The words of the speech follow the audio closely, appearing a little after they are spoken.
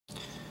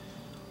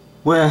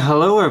Well,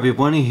 hello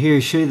everyone. Here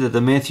to show you that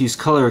the Matthews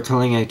color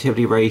coloring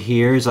activity right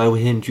here is I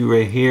went ahead and drew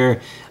right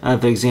here.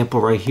 The example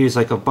right here is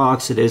like a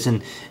box it is,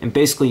 and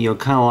basically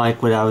kind of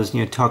like what I was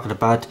talking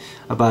about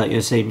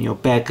say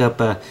backup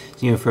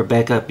for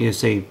backup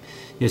say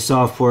your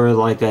software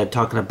like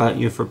talking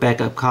about for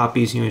backup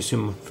copies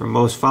for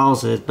most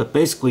files it is. But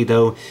basically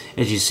though,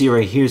 as you see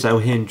right here, is I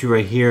went ahead and drew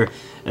right here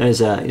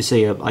as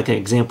like an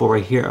example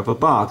right here of a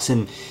box.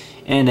 And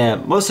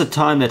most of the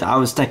time that I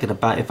was thinking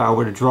about if I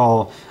were to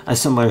draw a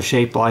similar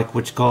shape like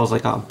what you call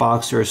like a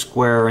box or a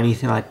square or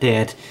anything like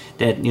that,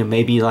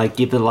 maybe like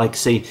give it like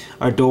say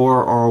a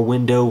door or a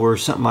window or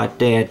something like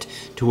that,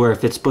 to where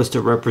if it's supposed to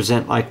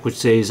represent like which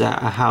says a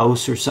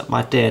house or something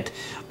like that.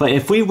 But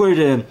if we were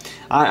to,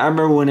 I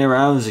remember whenever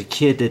I was a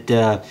kid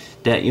that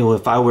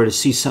if I were to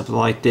see something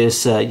like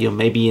this,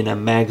 maybe in a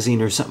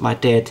magazine or something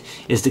like that,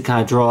 is to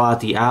kind of draw out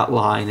the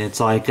outline. It's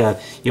like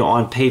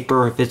on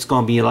paper, if it's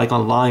going to be like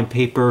on line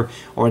paper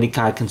or any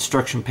kind of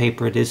construction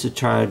paper, it is to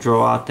try to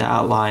draw out the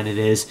outline. It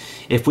is.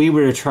 If we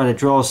were to try to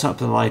draw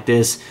something like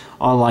this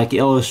on like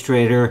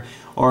Illustrator,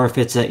 or if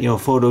it's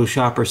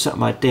Photoshop or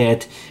something like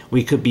that,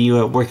 we could be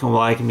working with,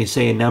 like, let me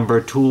say, a number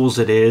of tools.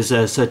 It is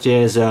such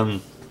as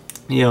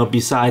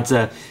besides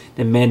the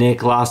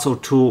Manic Lasso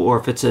tool, or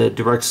if it's a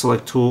direct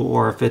select tool,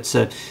 or if it's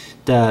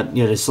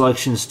the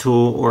selections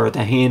tool or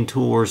the hand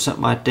tool or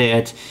something like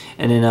that.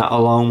 And then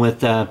along with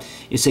there's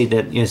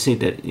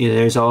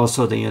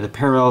also the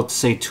parallel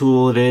say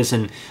tool it is,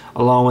 and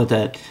along with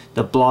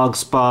the blog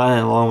spot,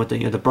 and along with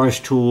the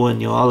brush tool,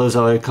 and all those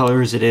other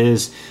colors it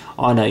is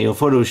on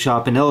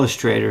Photoshop and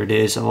Illustrator it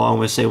is, along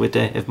with say with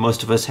if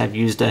most of us have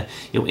used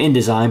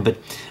InDesign. But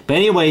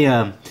anyway,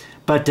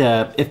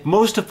 if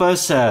most of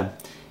us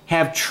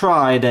have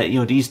tried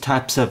these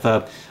types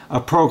of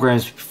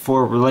programs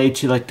before related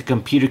to like the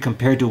computer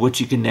compared to what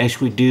you can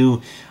actually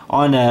do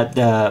on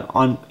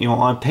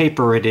on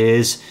paper, it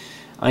is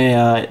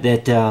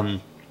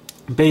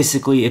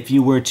basically if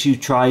you were to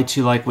try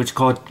to like what's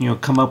called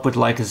come up with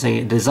like say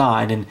a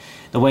design. And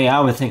the way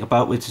I would think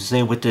about it to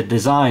say with the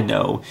design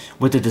though,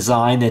 with the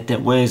design that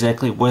what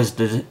exactly was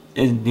the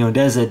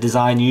does a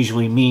design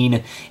usually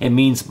mean? It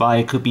means by,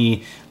 it could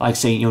be like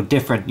say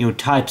different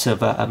types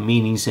of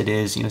meanings it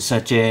is,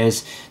 such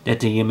as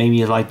that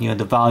maybe like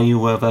the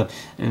value of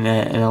and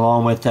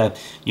along with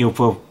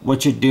for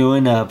what you're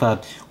doing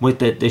with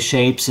the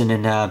shapes. And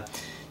then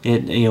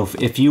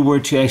if you were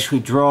to actually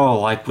draw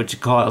like what you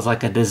call as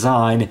like a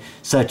design,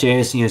 such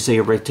as say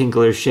a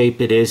rectangular shape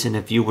it is, and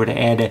if you were to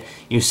add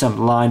some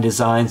line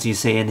designs, you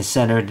say in the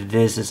center it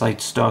is, it's like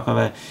to talk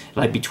about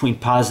like between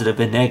positive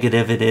and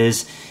negative it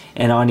is.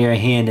 And on your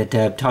hand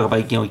talk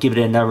about give it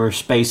a number of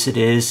space it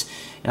is,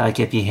 like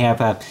if you have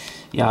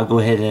I'll go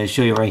ahead and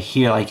show you right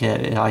here like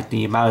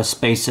the amount of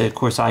space of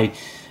course I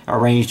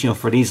arranged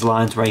for these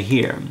lines right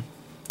here.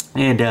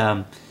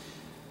 And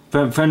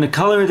from the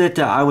color that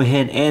I went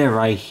ahead and added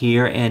right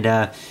here,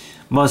 and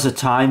most of the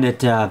time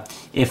that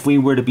if we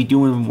were to be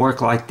doing work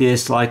like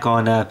this, like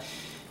on a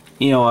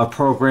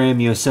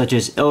program such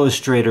as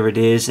Illustrator it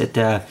is,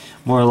 that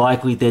more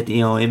likely that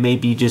it may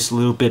be just a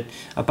little bit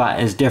about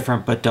as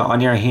different. But on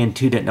the other hand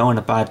too, that knowing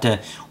about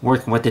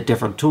working with the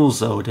different tools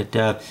though,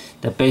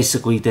 that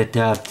basically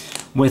that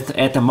with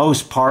at the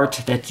most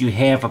part that you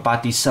have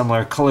about these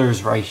similar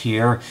colors right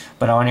here.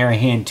 But on the other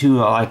hand too,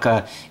 like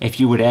if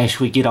you would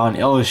actually get on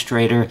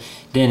Illustrator,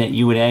 then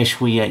you would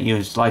actually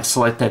like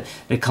select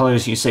the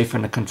colors you say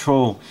from the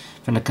control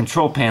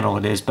panel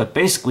it is. But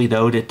basically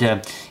though,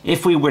 that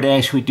if we were to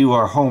actually do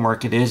our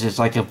homework it is, it's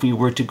like if we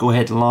were to go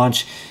ahead and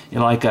launch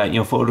like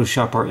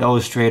Photoshop or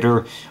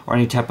Illustrator or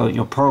any type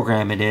of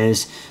program it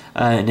is,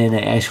 and then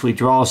actually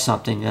draw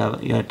something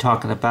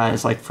talking about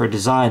it's like for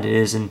design it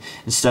is, and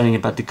studying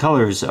about the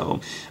colors though.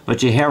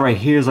 But you have right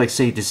here is like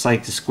say just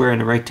like the square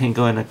and the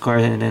rectangle and the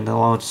card, and then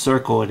along the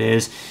circle it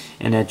is,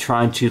 and then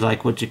trying to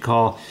like what you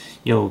call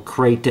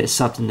create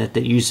something that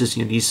uses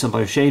these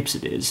similar shapes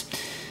it is.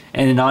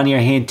 And then on your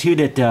hand too,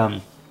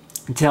 that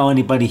tell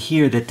anybody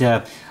here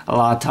that a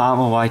lot of time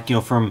like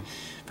from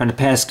the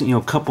past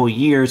couple of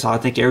years, I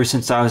think ever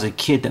since I was a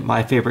kid, that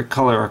my favorite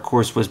color of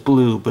course was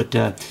blue. But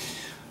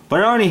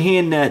on the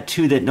hand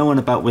too, that knowing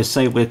about with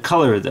say with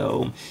color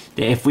though,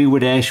 that if we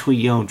would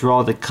actually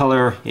draw the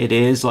color it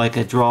is, like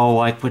a draw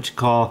like what you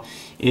call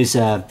is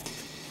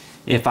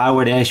if I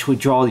would actually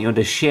draw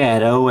the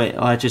shadow,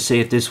 let's just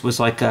say if this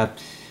was like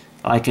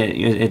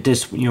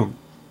this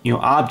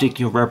object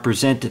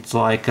represented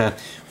like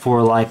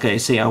for like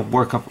say a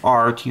work of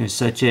art,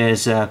 such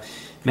as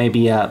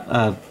maybe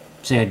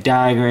say a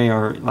diagram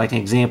or like an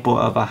example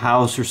of a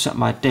house or something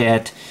like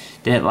that,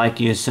 that like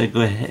so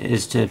go ahead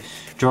is to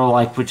draw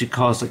like what you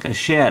call like a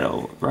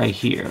shadow right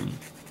here.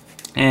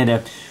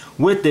 And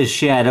with this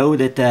shadow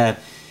that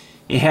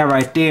you have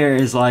right there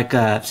is like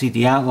see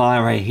the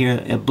outline right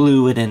here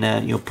blue, and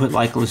then you'll put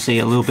like let's say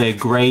a little bit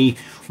of gray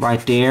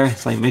right there.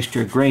 It's like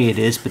mixture of gray it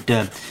is.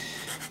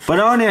 But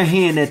on their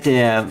hand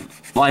that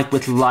like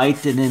with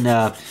light, and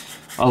then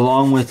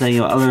along with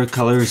other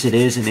colors it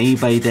is, and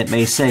anybody that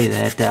may say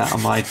that,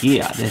 I'm like,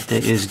 yeah, that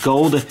is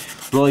gold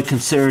really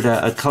considered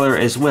a color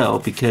as well,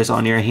 because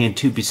on the other hand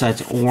too,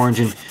 besides orange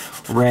and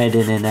red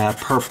and then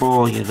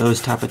purple,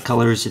 those type of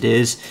colors it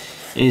is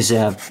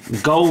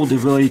gold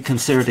really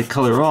considered a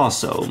color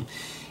also.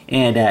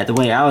 And the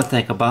way I would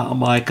think about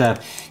them, like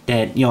that,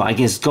 I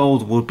guess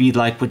gold would be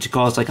like what you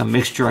call like a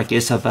mixture, I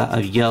guess,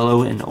 of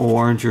yellow and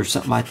orange or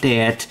something like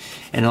that,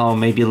 and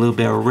maybe a little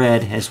bit of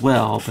red as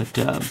well.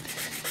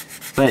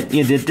 But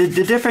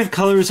the different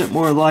colors are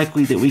more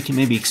likely that we can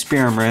maybe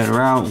experiment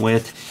around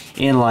with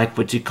in like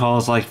what you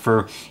call like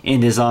for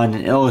InDesign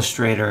and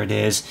Illustrator it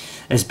is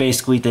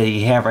basically that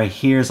you have right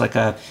here is like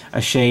a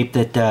shape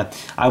that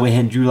I went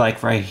ahead and drew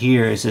like right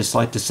here is just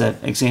like this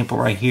example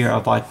right here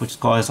of like what's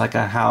called like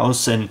a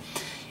house and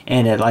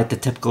like the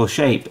typical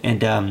shape,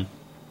 and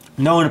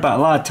knowing about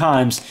a lot of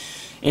times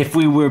if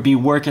we were be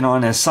working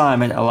on an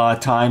assignment, a lot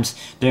of times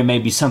there may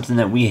be something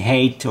that we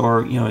hate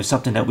or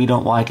something that we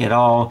don't like at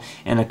all,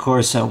 and of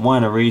course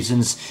one of the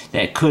reasons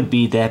that could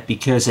be that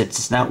because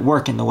it's not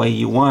working the way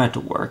you want it to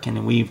work,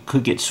 and we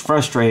could get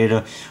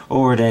frustrated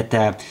over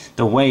that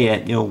the way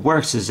it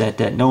works is that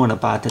knowing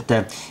about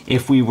that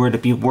if we were to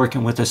be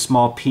working with a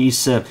small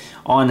piece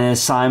on an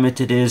assignment,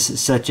 it is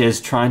such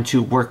as trying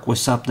to work with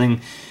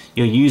something,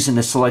 using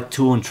the select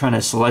tool and trying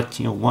to select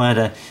one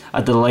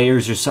of the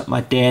layers or something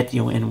like that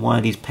in one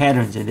of these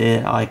patterns, and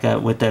then like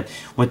with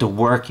the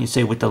work, you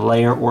say with the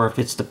layer, or if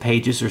it's the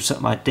pages or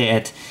something like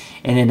that,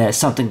 and then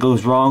something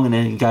goes wrong, and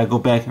then you gotta go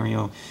back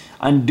and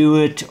undo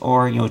it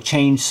or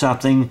change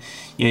something,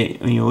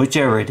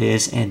 whichever it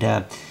is. And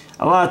a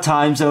lot of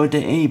times though, to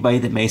anybody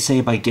that may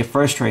say might get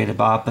frustrated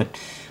about, but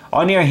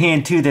on the other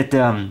hand too, that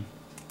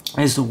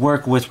is to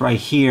work with right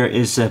here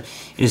is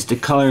the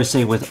color,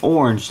 say with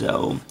orange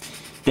though,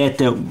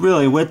 that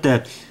really with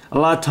a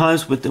lot of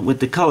times with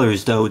the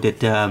colors though,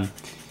 that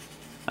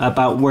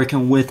about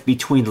working with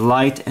between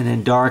light and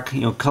then dark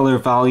color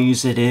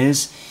values it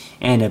is,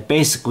 and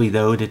basically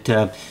though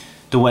that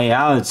the way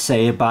I would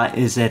say about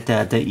is that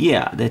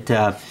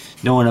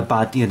knowing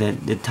about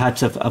the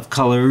types of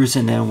colors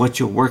and then what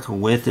you're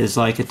working with is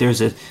like if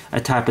there's a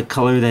type of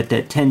color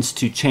that tends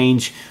to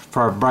change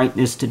from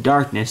brightness to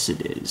darkness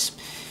it is,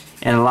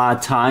 and a lot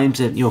of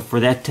times for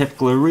that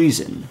particular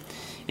reason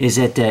is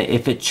that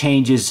if it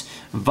changes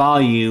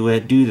value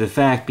due to the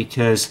fact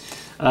because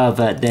of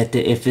that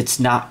if it's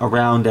not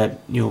around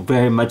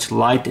very much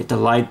light, that the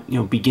light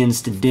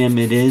begins to dim,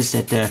 it is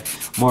that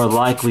more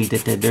likely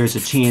that there's a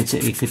chance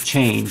that it could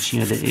change,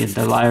 that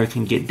the lighter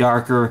can get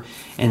darker,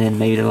 and then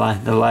maybe the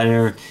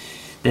lighter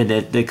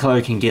the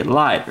color can get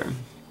lighter.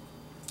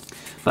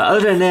 But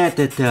other than that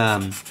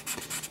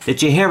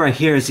you have right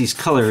here is these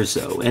colors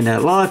though, and a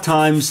lot of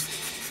times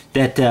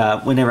that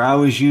whenever I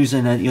was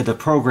using the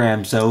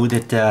programs though,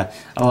 that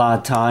a lot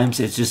of times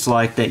it's just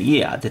like that,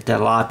 that a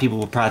lot of people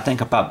will probably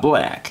think about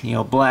black.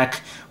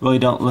 Black really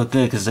don't look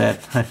good because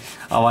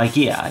like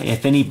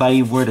if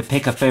anybody were to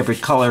pick a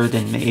favorite color,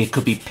 then it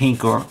could be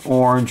pink or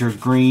orange or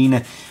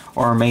green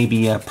or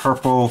maybe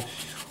purple,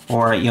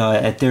 or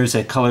if there's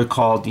a color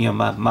called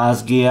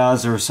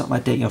Mazagaz or something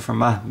like that,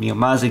 from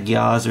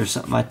Mazagaz or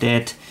something like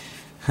that,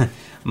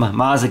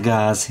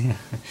 Mazagaz.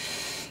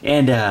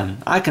 And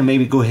I can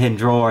maybe go ahead and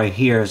draw right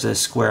here as a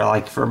square,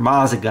 like for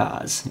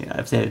Mazagaz.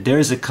 If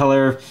there's a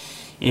color,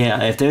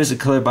 if there's a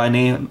color by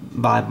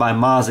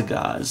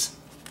Mazagaz.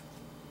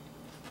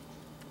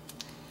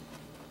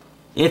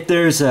 If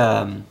there's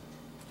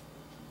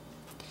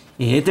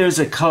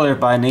a color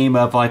by name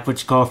of like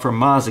what you call for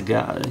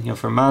Mazagaz,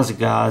 for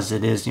Mazagaz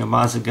it is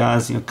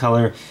Mazagaz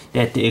color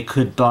that it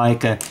could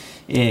like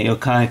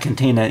kind of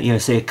contain a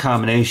say a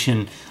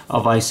combination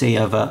of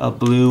of a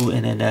blue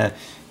and then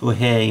go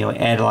ahead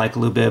add like a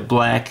little bit of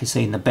black,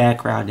 say in the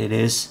background it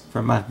is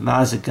for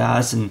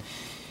Mazagaz, and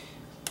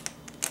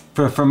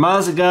for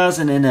Mazagaz,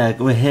 and then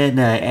go ahead and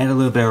add a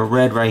little bit of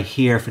red right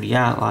here for the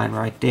outline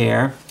right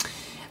there.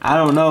 I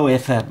don't know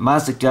if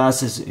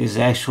Mazagaz is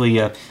actually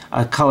a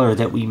color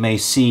that we may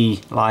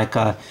see like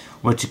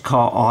what you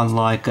call on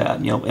like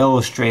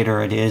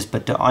Illustrator it is,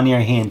 but on the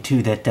other hand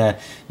too,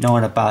 that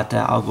knowing about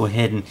that, I'll go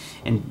ahead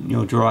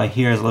and draw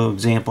here a little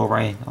example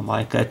right. I'm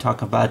like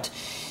talking about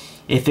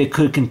if it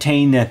could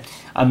contain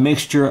a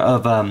mixture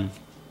of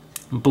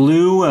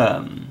blue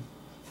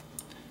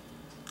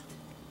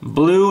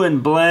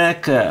and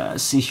black,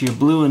 see here,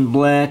 blue and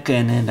black,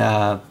 and then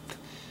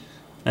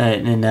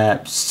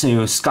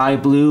sky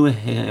blue,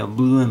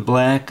 blue and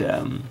black,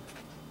 and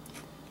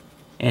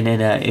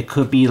then it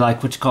could be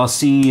like what you call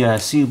sea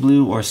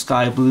blue or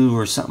sky blue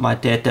or something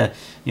like that.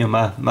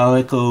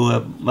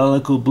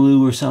 Molecule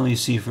blue or something. You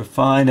see for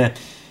fine.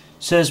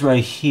 Says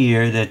right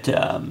here that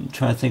I'm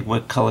trying to think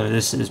what color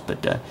this is,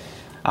 but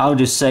I'll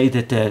just say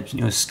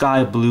that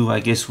sky blue I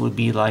guess would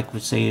be like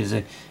would say as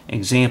an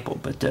example,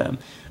 but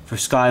for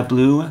sky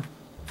blue.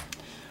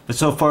 But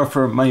so far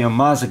for my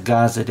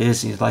Mazagaz it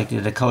is like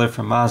the color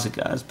for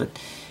Mazagaz. But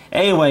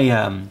anyway,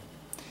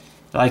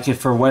 like it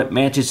for what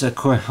matches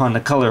on the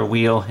color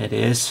wheel it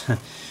is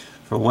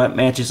for what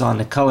matches on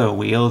the color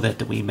wheel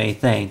that we may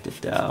think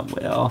that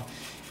well,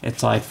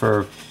 it's like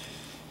for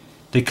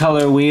the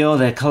color wheel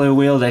that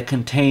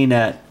contain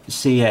at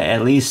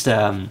least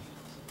 4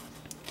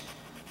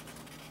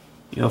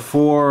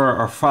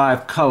 or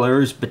 5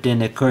 colors, but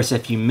then of course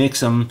if you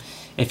mix them,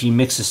 if you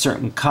mix a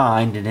certain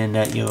kind, and then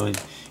that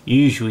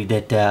usually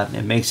that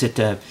it makes it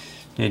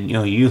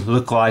you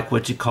look like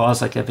what you call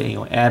like a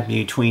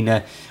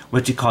between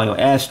what you call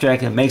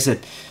abstract. It makes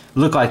it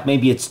look like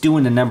maybe it's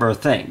doing a number of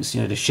things.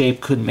 The shape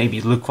could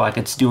maybe look like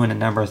it's doing a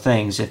number of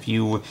things if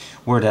you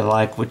were to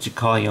like what you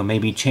call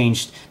maybe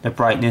change the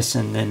brightness,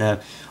 and then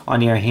on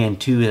the other hand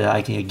too, that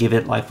I can give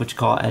it like what you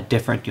call a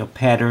different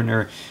pattern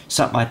or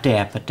something like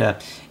that.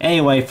 But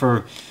anyway,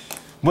 for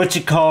what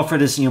you call for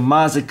this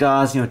Mazda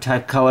Gauze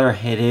type color,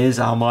 it is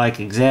I'm like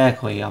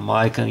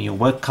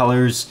what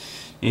colors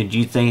do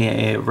you think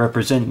it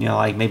represent,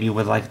 like maybe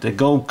with like the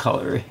gold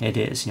color it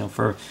is,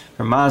 for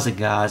Mazda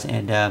Gauze,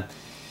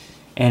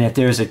 and if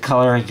there's a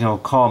color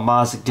called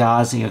Mazda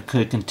Gauze, it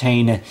could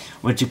contain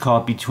what you call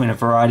between a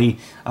variety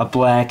of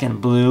black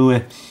and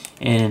blue,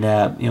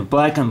 and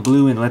black and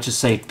blue, and let's just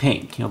say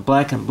pink,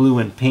 black and blue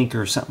and pink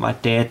or something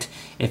like that.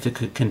 If it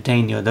could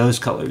contain those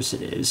colors,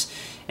 it is,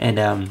 and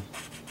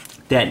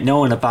that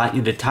knowing about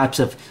the types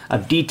of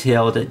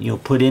detail that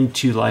put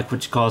into like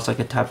what you call like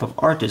a type of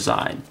art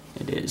design,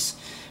 it is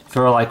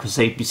for like we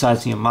say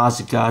besides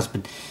Mazda Gauze.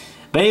 But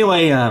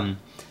anyway,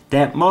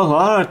 that a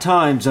lot of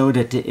times though,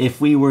 that if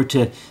we were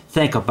to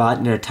think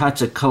about the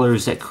types of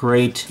colors that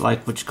create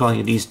like what you call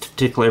these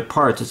particular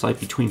parts, it's like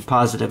between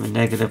positive and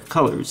negative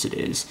colors, it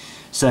is,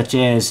 such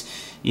as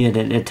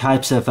the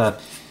types of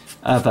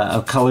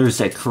colors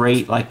that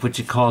create like what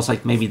you call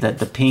like maybe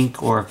the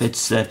pink, or if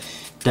it's the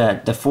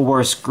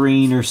forest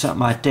green or something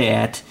like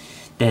that.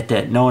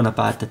 That knowing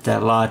about that a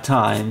lot of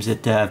times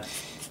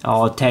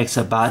all it takes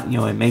about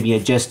maybe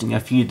adjusting a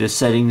few of the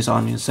settings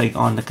on say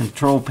on the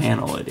control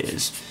panel, it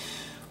is.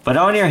 But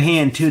on the other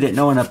hand too, that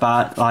knowing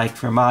about like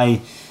for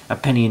my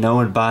opinion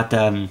knowing about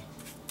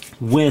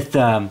with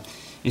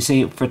you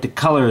see for the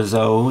colors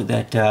though,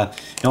 that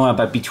knowing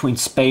about between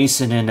space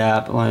and then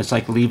when it's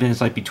like leaving, it's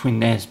like between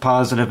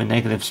positive and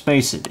negative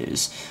space, it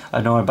is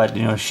knowing about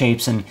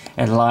shapes and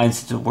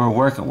lines that we're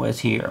working with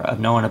here, of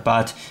knowing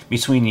about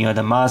between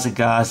the Mazda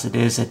Gauze, it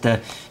is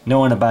that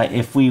knowing about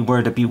if we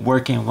were to be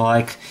working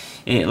like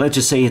let's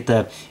just say if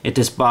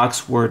this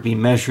box were to be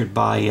measured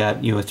by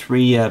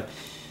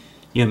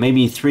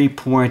maybe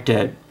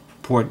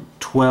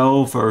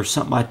 3.12 or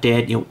something like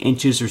that,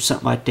 inches or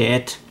something like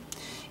that.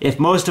 If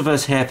most of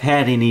us have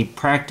had any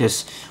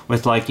practice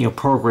with like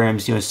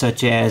programs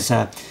such as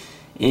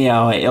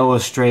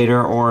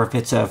Illustrator, or if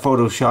it's a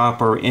Photoshop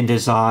or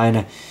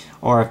InDesign,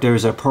 or if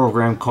there's a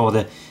program called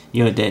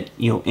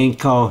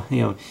Incomedia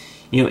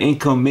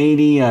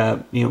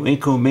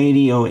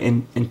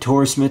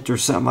endorsement or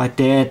something like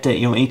that,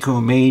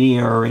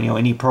 Incomedia or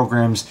any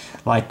programs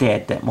like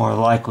that more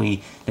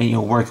likely that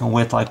you're working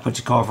with like what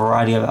you call a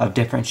variety of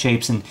different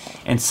shapes and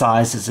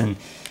sizes, and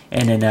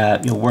then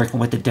you're working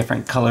with the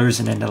different colors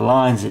and then the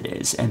lines, it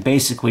is, and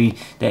basically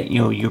that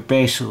you're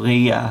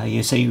basically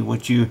you say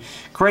what you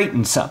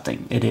creating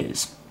something, it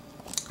is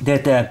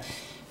that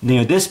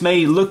this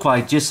may look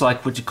like just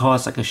like what you call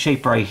like a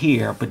shape right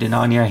here, but then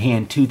on the other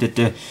hand too, that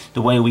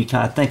the way we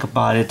kind of think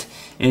about it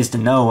is to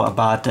know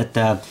about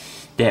that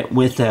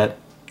with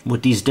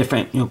these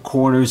different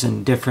corners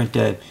and different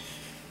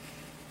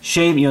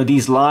shape,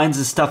 these lines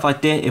and stuff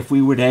like that, if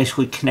we were to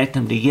actually connect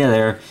them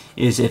together,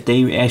 is if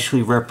they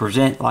actually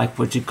represent like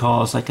what you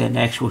call like an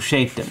actual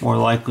shape that more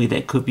likely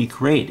that could be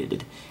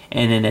created.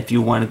 And then if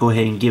you want to go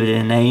ahead and give it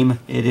a name,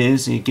 it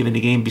is, you give it a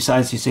name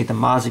besides you say the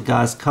Mazda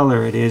Gauze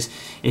color, it is,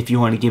 if you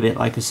want to give it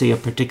like say a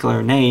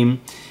particular name.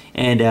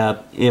 And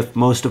if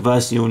most of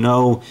us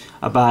know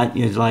about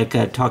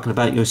like talking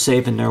about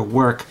saving their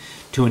work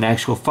to an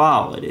actual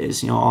file, it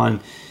is on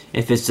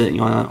if it's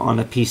on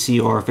a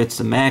PC or if it's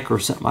the Mac or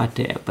something like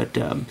that. But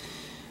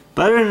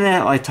other than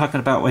that, like talking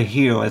about right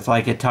here, it's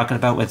like talking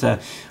about with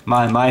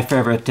my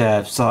favorite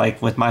so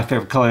like with my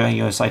favorite color,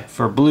 it's like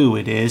for blue,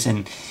 it is,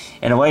 and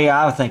the way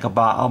I would think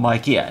about, I'm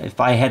like, yeah, if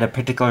I had a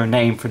particular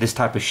name for this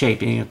type of shape,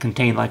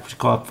 contain like what you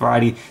call a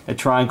variety, a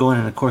triangle,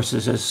 and of course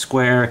there's a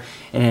square,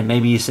 and then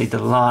maybe you say the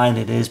line,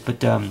 it is.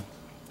 But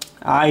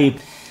I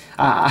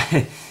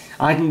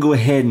can go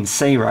ahead and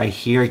say right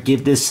here,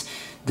 give this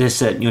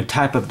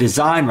type of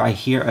design right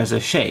here as a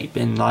shape,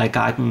 and like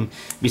I can,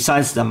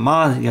 besides the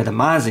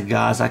Mazda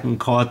Gauze, I can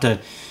call it the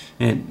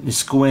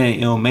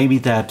square,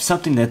 maybe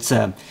something that's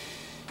I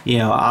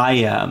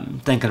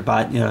thinking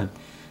about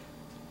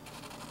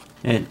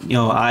and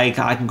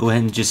I can go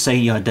ahead and just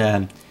say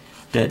the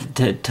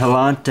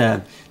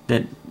Talanaka,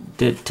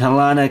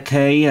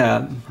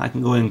 I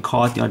can go ahead and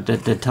call it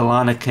the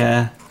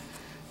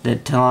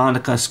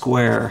Talanaka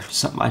square,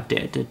 something like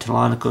that, the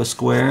Talanaka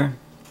square.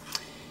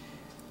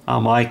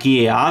 I'm like,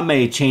 yeah, I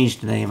may change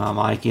the name. I'm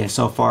like, yeah,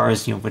 so far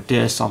as, with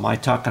this, I'm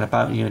like talking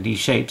about, these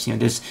shapes,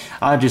 this,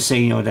 I'll just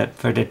say, that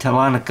for the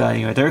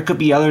Telantica, there could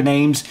be other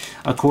names,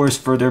 of course,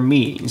 for their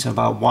meanings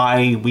about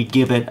why we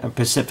give it a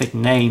specific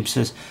name,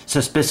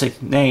 specific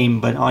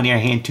name, but on the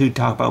other hand, too,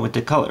 talk about with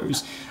the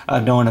colors,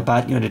 of knowing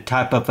about, the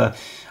type of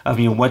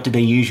what do they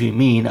usually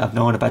mean, of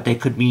knowing about they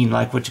could mean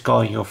like what you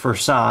call, for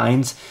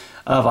signs,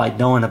 of like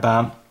knowing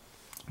about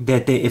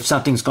that if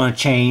something's going to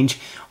change,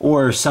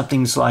 or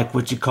something's like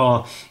what you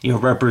call,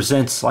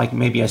 represents like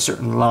maybe a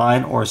certain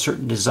line or a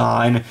certain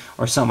design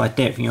or something like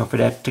that, for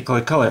that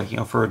particular color,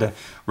 for the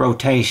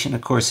rotation,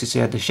 of course, it's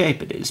the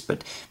shape it is,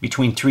 but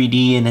between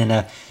 3D and then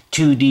a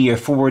 2D or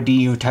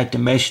 4D or type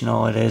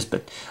dimensional it is.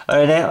 But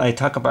other than that, I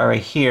talk about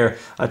right here,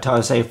 I talk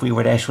to say if we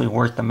would actually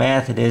work the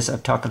math it is, I'm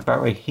talking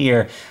about right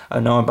here,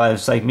 knowing about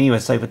it's like me,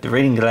 it's like with the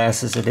reading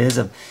glasses it is,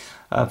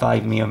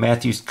 like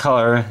Matthew's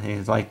color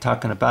is like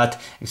talking about,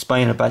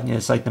 explaining about,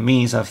 it's like the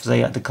meanings of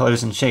say the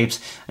colors and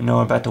shapes, and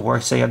knowing about the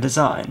work say of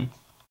design.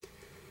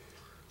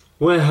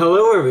 Well,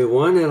 hello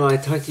everyone, and I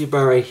talked to you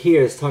about right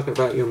here is talking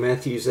about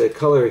Matthew's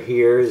color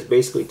here is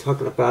basically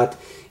talking about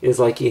is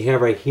like you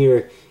have right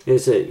here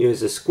is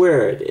a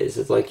square it is.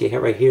 It's like you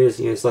have right here is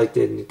it's like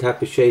the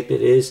type of shape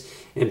it is,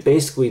 and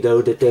basically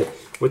though that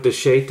with the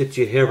shape that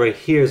you have right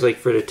here is like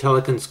for the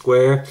Telecon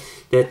square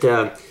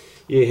that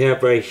you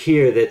have right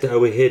here that I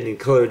went ahead and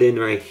colored in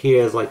right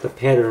here is like the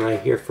pattern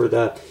right here for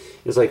the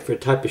is like for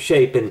type of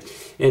shape, and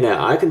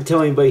I can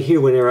tell anybody here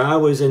whenever I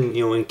was in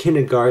in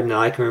kindergarten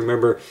I can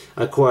remember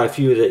quite a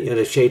few of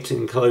the shapes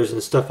and colors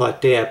and stuff like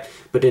that.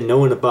 But then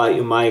knowing about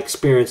my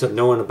experience of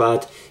knowing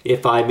about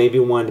if I maybe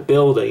wanted to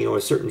build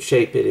a certain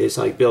shape it is,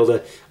 like build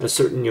a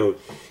certain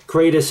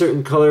create a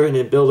certain color and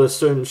then build a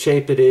certain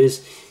shape it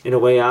is, in a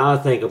way I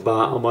think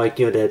about, I'm like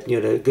that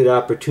the good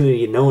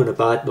opportunity knowing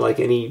about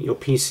like any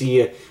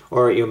PC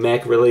or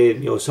Mac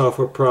related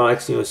software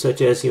products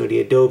such as the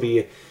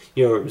Adobe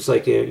it's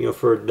like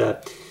for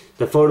the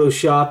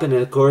Photoshop, and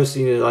of course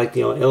like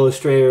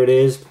Illustrator it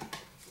is.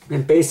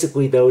 And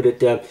basically though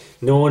that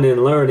knowing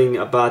and learning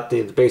about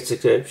the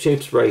basic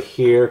shapes right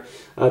here,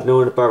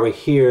 knowing about right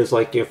here is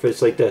like if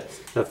it's like the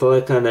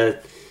kind of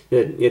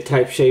the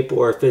type shape,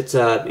 or if it's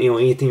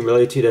anything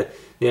related to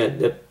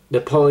the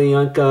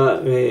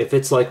Polyonka, if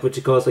it's like what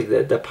you call like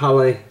the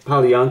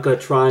Polyonka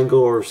triangle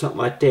or something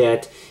like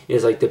that,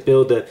 is like to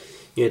build a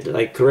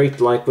like create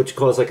like what you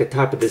call like a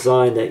type of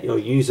design that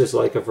uses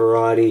like a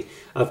variety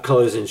of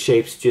colors and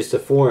shapes just to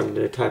form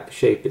the type of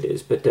shape it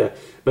is. But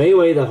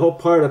anyway, the whole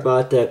part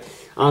about that,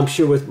 I'm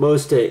sure with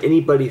most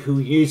anybody who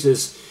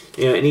uses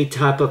any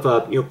type of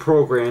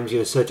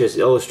programs such as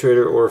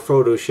Illustrator or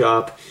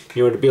Photoshop,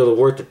 to be able to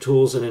work the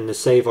tools and then to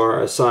save our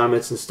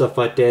assignments and stuff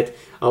like that,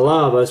 a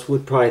lot of us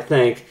would probably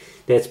think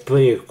that's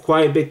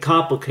quite a bit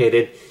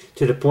complicated,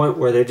 to the point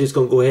where they're just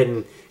going to go ahead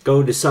and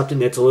go to something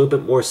that's a little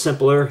bit more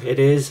simpler it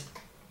is,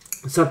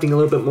 something a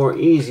little bit more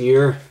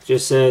easier,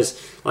 just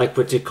says like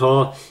what you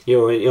call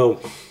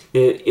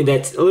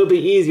that's a little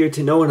bit easier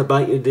to know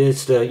about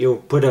this. You'll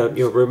put a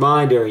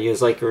reminder.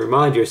 It's like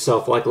remind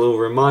yourself, like a little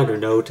reminder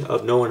note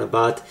of knowing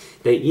about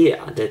that.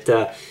 Yeah,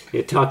 that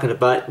you're talking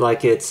about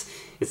like it's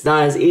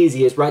not as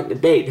easy as writing the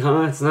date,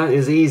 huh? It's not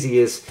as easy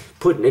as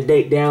putting the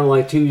date down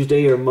like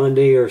Tuesday or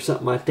Monday or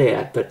something like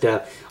that. But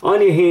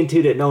on your hand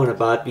too, that knowing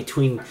about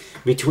between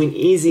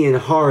easy and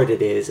hard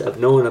it is of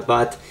knowing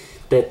about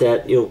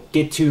that you'll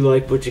get to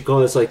like what you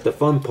call is like the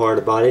fun part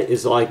about it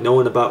is like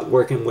knowing about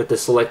working with the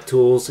select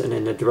tools and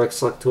then the direct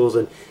select tools,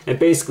 and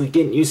basically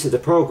getting used to the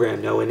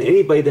program though. And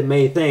anybody that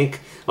may think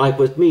like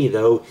with me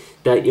though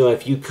that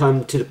if you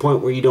come to the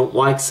point where you don't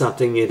like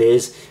something it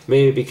is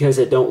maybe because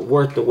it don't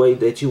work the way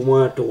that you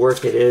want it to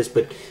work it is,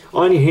 but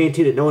on your hand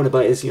too that knowing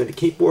about is to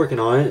keep working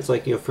on it. It's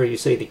like for you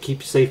say to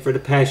keep safe for the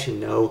passion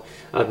though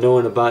of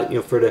knowing about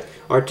for the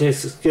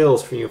artistic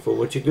skills for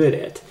what you're good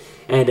at,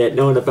 and that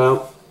knowing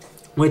about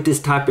with this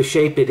type of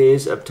shape it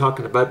is, I'm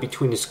talking about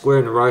between the square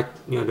and the right,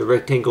 the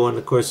rectangle, and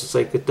of course it's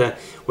like with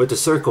the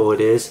circle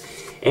it is.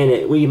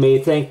 And we may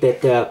think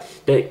that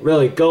that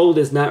really gold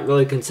is not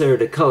really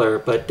considered a color,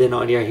 but then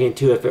on the other hand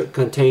too, if it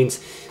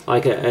contains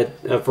like a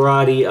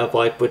variety of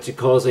like what you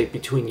call like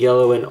between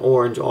yellow and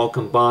orange all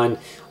combined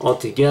all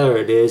together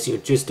it is,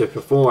 just to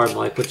perform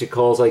like what you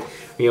call like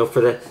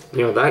for that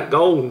that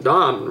golden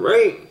diamond,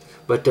 right?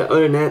 But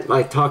other than that,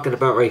 like talking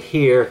about right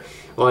here,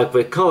 like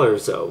with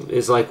colors though,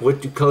 is like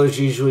what do colors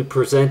usually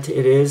present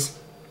it is,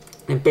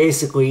 and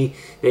basically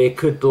they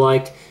could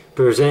like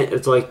present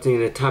it's like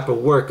the type of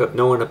work of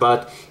knowing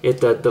about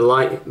if the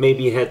light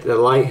maybe the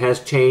light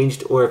has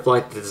changed, or if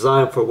like the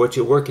design for what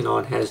you're working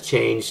on has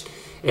changed,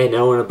 and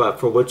knowing about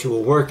for what you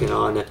were working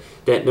on,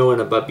 that knowing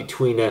about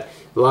between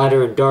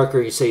lighter and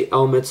darker you say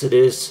elements it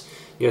is,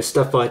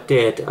 stuff like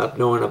that of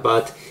knowing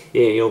about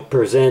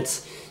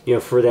presents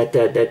for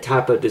that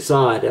type of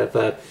design of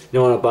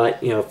knowing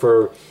about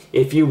for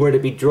if you were to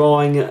be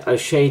drawing a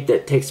shape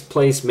that takes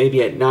place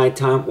maybe at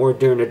nighttime or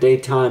during the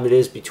daytime it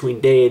is,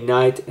 between day and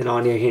night, and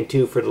on your hand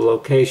too for the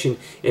location,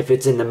 if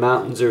it's in the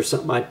mountains or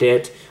something like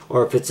that,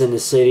 or if it's in the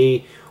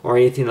city or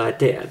anything like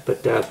that.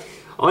 But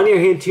on your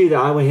hand too, that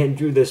I went ahead and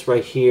drew this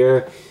right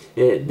here.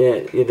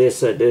 This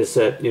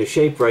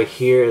shape right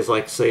here is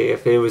like, say,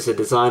 if it was a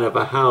design of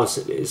a house,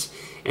 it is,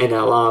 and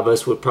a lot of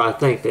us would probably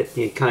think that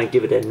you kind of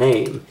give it a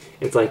name.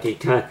 It's like you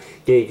kind of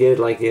get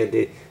like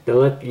the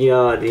lip,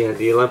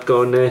 the lip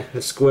going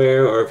a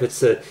square, or if it's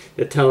the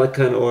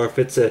telecon, or if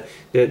it's the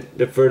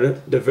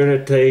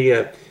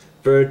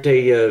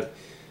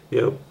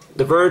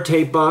the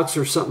verite box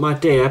or something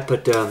like that.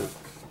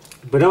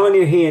 But on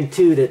your hand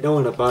too, that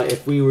knowing about,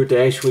 if we were to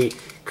actually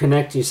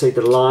connect, you say,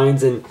 the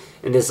lines and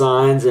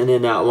designs, and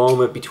then that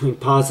alignment between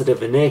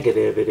positive and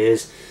negative, it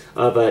is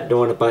of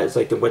knowing about, it's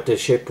like what the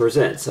shape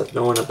presents, of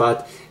knowing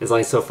about, it's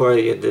like, so far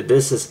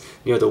this is,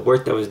 the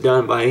work that was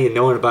done by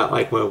knowing about,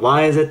 like, well,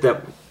 why is it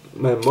that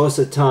most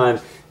of the time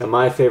that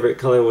my favorite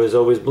color was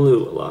always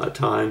blue. A lot of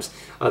times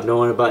of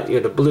knowing about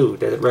the blue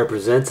that it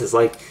represents is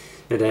like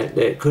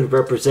that could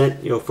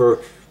represent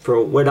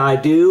for what I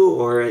do,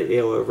 or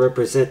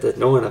represent that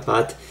knowing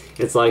about,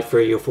 it's like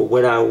for for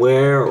what I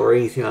wear or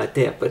anything like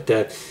that. But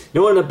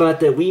knowing about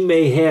that, we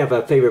may have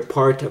a favorite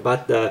part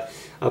about the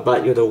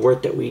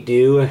work that we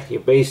do,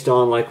 based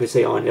on, like we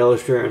say, on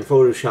Illustrator and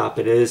Photoshop.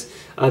 It is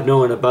of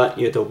knowing about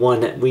the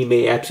one that we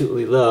may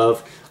absolutely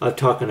love, of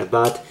talking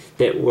about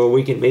that, where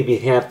we can maybe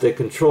have the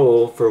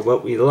control for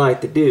what we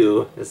like to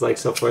do. It's like,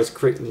 so far as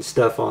creating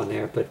stuff on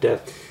there. But other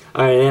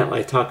than that,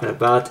 like talking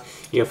about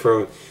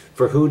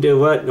for who did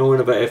what, knowing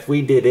about if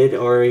we did it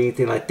or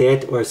anything like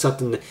that, or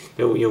something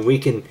that we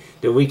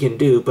can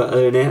do. But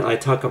other than that, I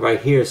talk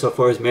about here, so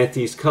far as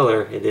Matthew's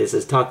color, it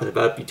is talking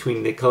about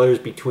between the colors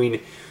between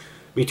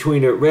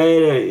a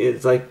red,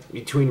 it's like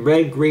between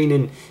red,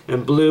 green,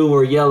 and blue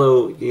or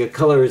yellow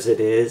colors. It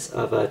is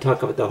of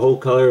talking about the whole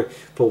color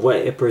for what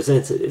it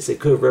presents. It is. It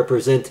could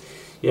represent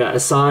a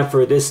sign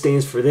for this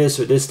stands for this,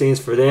 or this stands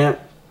for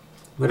that.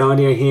 But on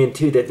the other hand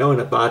too, that knowing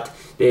about,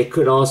 they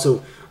could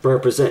also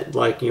represent,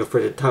 like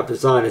for the top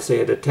design, to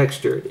say the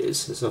texture it is,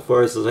 so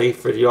far as the length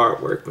for the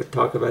artwork. But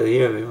talk about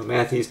here,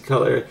 Matthew's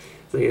color,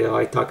 so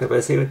like talking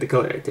about, same with the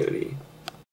color activity.